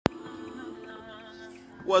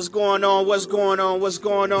What's going on? What's going on? What's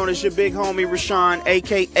going on? It's your big homie Rashawn,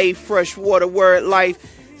 aka Freshwater Word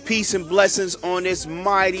Life. Peace and blessings on this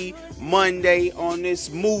mighty Monday, on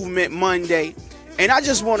this movement Monday. And I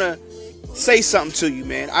just want to say something to you,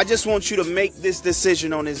 man. I just want you to make this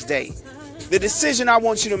decision on this day. The decision I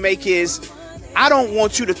want you to make is I don't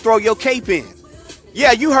want you to throw your cape in.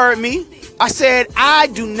 Yeah, you heard me. I said I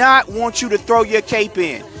do not want you to throw your cape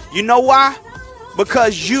in. You know why?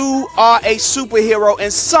 Because you are a superhero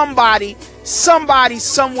and somebody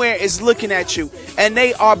somewhere is looking at you and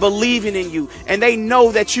they are believing in you and they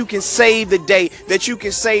know that you can save the day, that you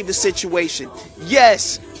can save the situation.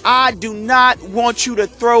 Yes, I do not want you to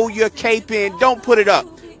throw your cape in. Don't put it up.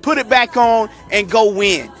 Put it back on and go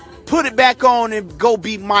win. Put it back on and go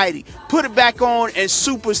be mighty. Put it back on and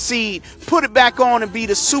supersede. Put it back on and be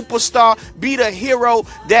the superstar, be the hero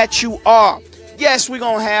that you are. Yes, we're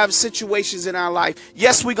going to have situations in our life.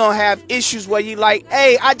 Yes, we're going to have issues where you like,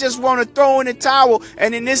 hey, I just want to throw in the towel.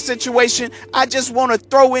 And in this situation, I just want to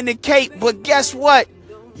throw in the cape. But guess what?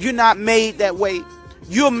 You're not made that way.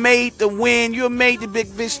 You're made to win. You're made to be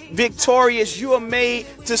victorious. You are made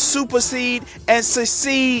to supersede and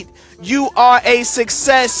succeed. You are a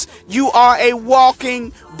success. You are a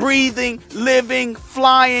walking, breathing, living,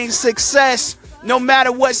 flying success. No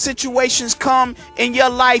matter what situations come in your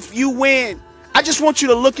life, you win. I just want you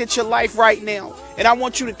to look at your life right now, and I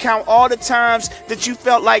want you to count all the times that you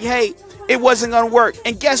felt like, hey, it wasn't going to work.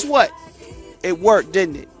 And guess what? It worked,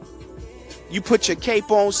 didn't it? You put your cape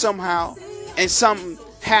on somehow, and something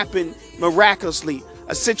happened miraculously.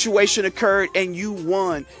 A situation occurred, and you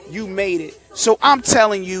won. You made it. So I'm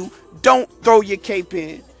telling you, don't throw your cape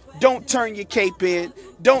in. Don't turn your cape in.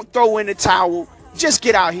 Don't throw in the towel. Just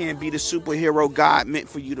get out here and be the superhero God meant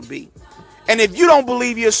for you to be. And if you don't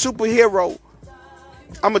believe you're a superhero,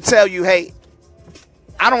 I'm going to tell you, hey,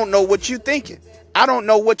 I don't know what you're thinking. I don't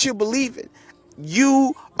know what you're believing.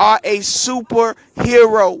 You are a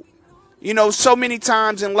superhero. You know, so many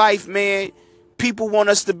times in life, man, people want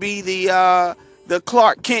us to be the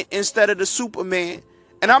Clark Kent instead of the Superman.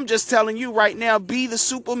 And I'm just telling you right now, be the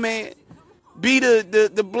Superman. Be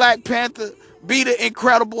the Black Panther. Be the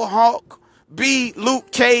Incredible Hulk. Be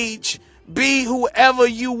Luke Cage. Be whoever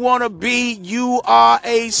you want to be. You are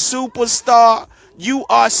a superstar. You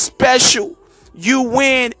are special. You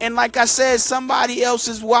win. And like I said, somebody else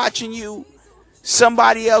is watching you.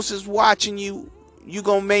 Somebody else is watching you. You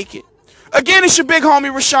gonna make it. Again, it's your big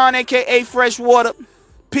homie Rashawn, a.k.a. Freshwater.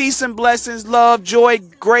 Peace and blessings, love, joy,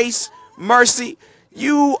 grace, mercy.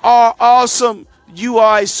 You are awesome. You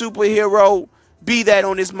are a superhero. Be that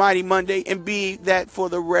on this mighty Monday and be that for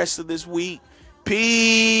the rest of this week. Peace.